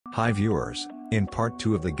Hi viewers, in part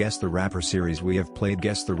 2 of the Guess the Rapper series we have played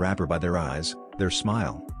Guess the Rapper by their eyes, their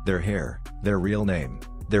smile, their hair, their real name,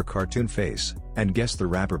 their cartoon face, and Guess the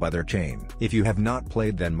Rapper by their chain. If you have not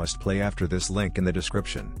played then must play after this link in the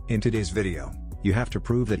description. In today's video, you have to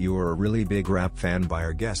prove that you are a really big rap fan by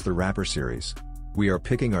our Guess the Rapper series. We are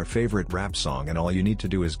picking our favorite rap song and all you need to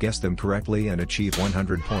do is guess them correctly and achieve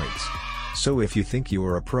 100 points. So if you think you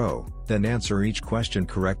are a pro, then answer each question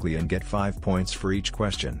correctly and get 5 points for each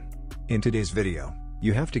question. In today's video,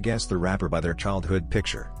 you have to guess the rapper by their childhood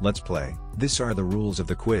picture. Let's play. These are the rules of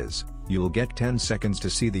the quiz. You'll get 10 seconds to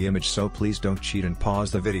see the image, so please don't cheat and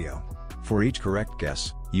pause the video. For each correct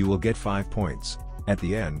guess, you will get 5 points. At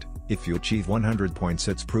the end, if you achieve 100 points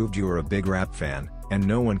it's proved you are a big rap fan, and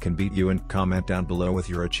no one can beat you, and comment down below with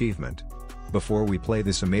your achievement. Before we play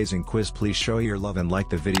this amazing quiz, please show your love and like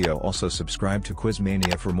the video. Also subscribe to Quiz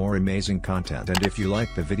Mania for more amazing content, and if you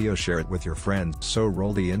like the video share it with your friends. So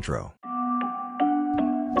roll the intro.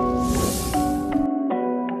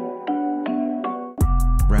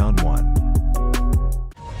 Round 1.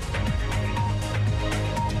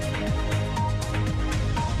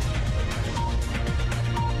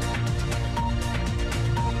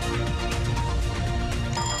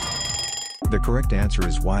 The correct answer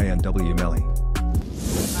is YNW Melly.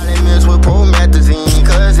 I mess with promethazine,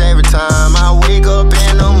 cause every time I wake up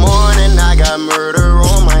in the morning I got murder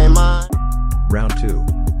on my mind. Round 2.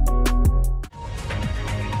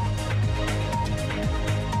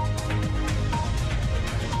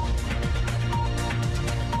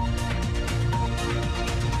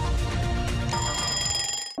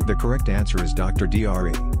 The correct answer is Dr.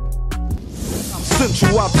 Dre.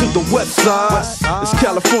 Central out to the west side. It's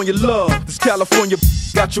California love. It's California.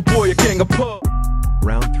 Got your boy a king of pub.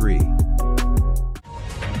 Round 3.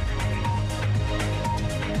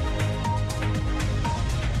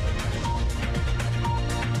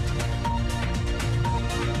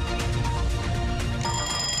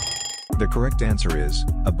 The correct answer is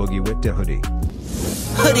a Boogie with the hoodie.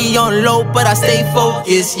 Hoodie on low, but I stay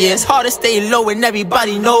focused. Yeah, it's hard to stay low and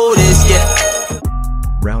everybody know this. Yeah.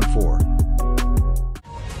 Round 4.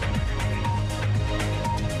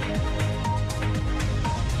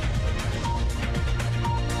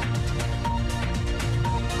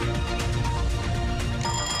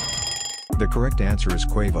 The correct answer is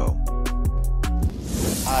Quavo.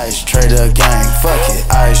 Ice Trader gang, fuck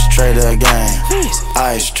it. Ice Trader gang,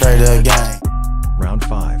 Ice Trader gang. Round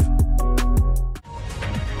 5.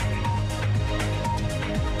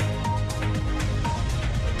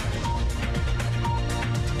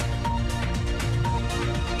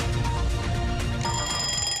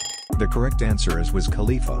 The correct answer is Wiz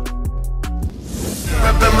Khalifa.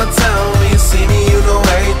 Rep in my town, when you see me, you know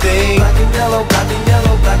everything. Black and yellow, black and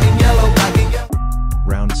yellow, black and yellow, black and yellow.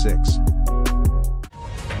 Round 6.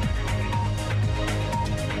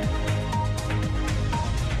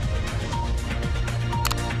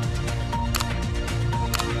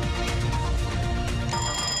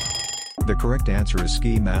 The correct answer is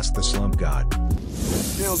Ski Mask the Slump God.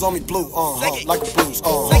 Bills on me blue, like a blues,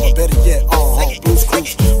 better yet, blues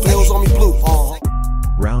cruise. Bills on me blue,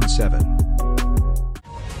 Round 7.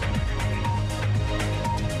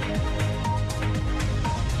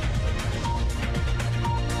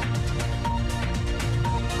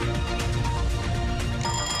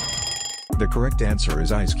 The correct answer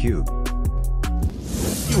is Ice Cube.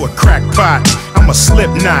 You a crackpot, I'm a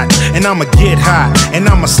Slipknot, and I'ma get hot, and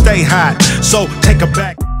I'ma stay hot. So take a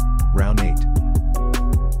back. Round 8.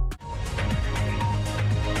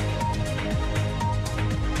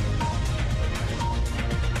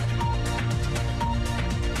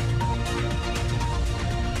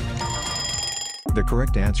 The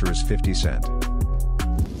correct answer is 50 Cent.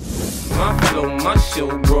 My flow, my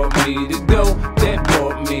show brought me to go. That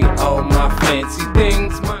brought me all my fancy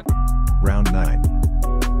things. Round 9.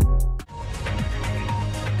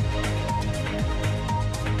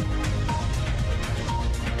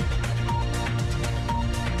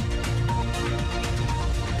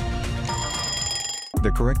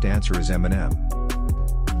 The correct answer is Eminem.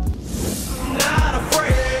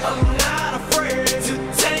 I'm not afraid to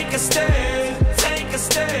take a stand, take a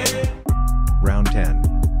stand. Round 10.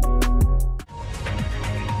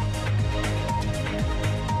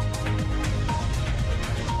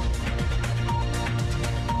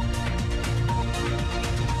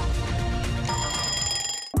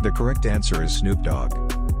 The correct answer is Snoop Dogg.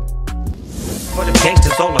 For the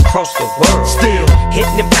gangsters all across the world, still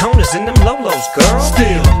hitting them corners and them lolos, girl.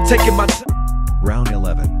 Still taking my time. Round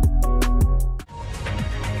 11.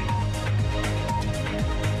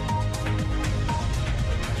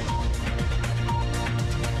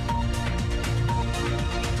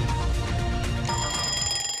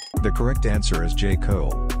 The correct answer is J.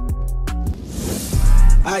 Cole.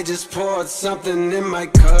 I just poured something in my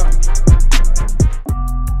cup.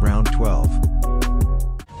 Round 12.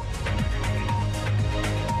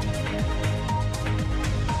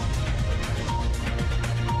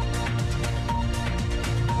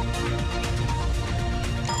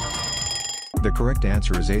 The correct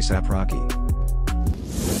answer is A$AP Rocky.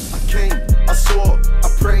 I came, I saw, I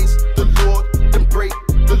praise the Lord, then break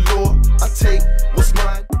the law. I take what's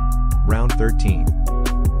mine. Round 13.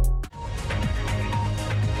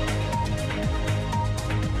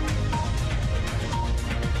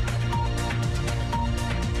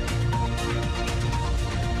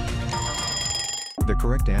 The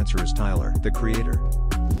correct answer is Tyler, the Creator.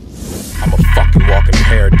 I'm a fucking walking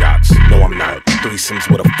paradox. No, I'm not. Threesomes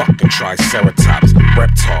with a fucking triceratops.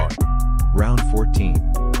 Reptard. Round 14.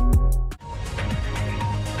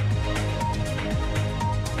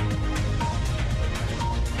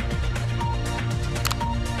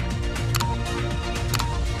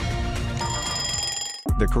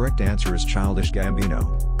 The correct answer is Childish Gambino.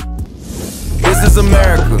 This is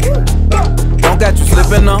America. Don't got you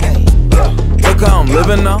slipping up. Look how I'm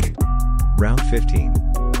living up. Round 15.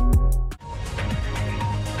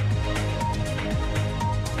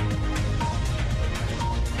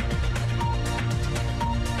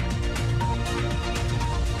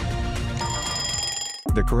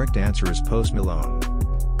 The correct answer is Post Malone.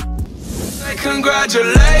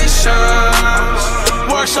 Congratulations.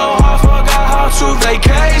 Worked so hard, forgot how to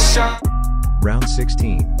vacation. Round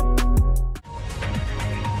 16.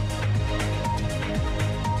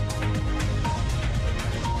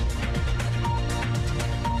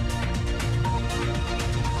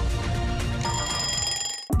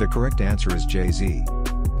 The correct answer is Jay-Z.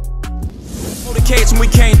 Motorcades when we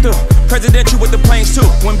came through. Presidential with the planes too.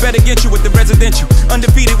 When better get you with the residential.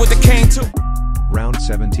 Undefeated with the cane too. Round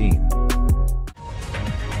 17.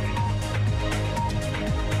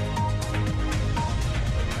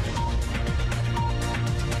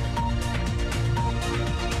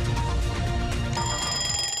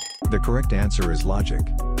 The correct answer is Logic.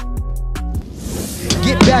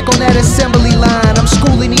 Get back on that assembly line. I'm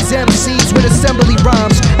schooling these MCs with assembly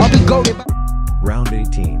rhymes. I'll be goated. Round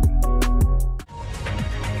 18.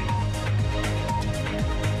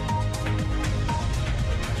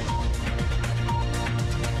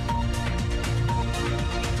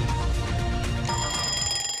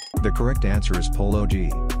 The correct answer is Polo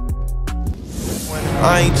G.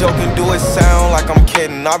 I ain't joking, do it sound like I'm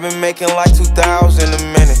kidding. I've been making like 2,000 a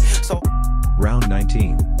minute. So Round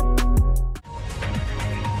 19.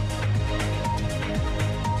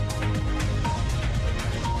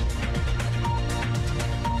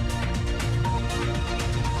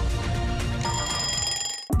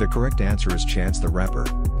 The correct answer is Chance the Rapper.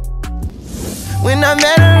 When I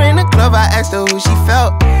met her in the club, I asked her who she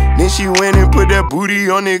felt. Then she went and put that booty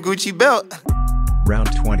on that Gucci belt. Round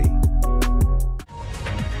 20.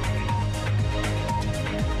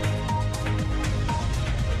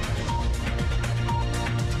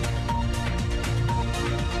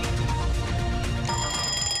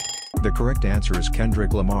 The correct answer is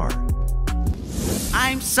Kendrick Lamar.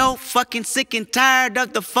 I'm so fucking sick and tired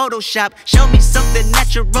of the Photoshop. Show me something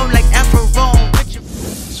natural like Afro.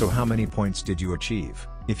 So how many points did you achieve?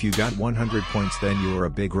 If you got 100 points, then you are a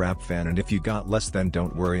big rap fan, and if you got less, then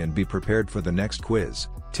don't worry and be prepared for the next quiz.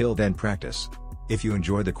 Till then, practice. If you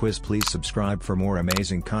enjoy the quiz, please subscribe for more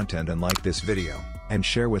amazing content and like this video, and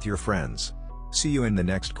share with your friends. See you in the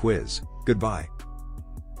next quiz. Goodbye.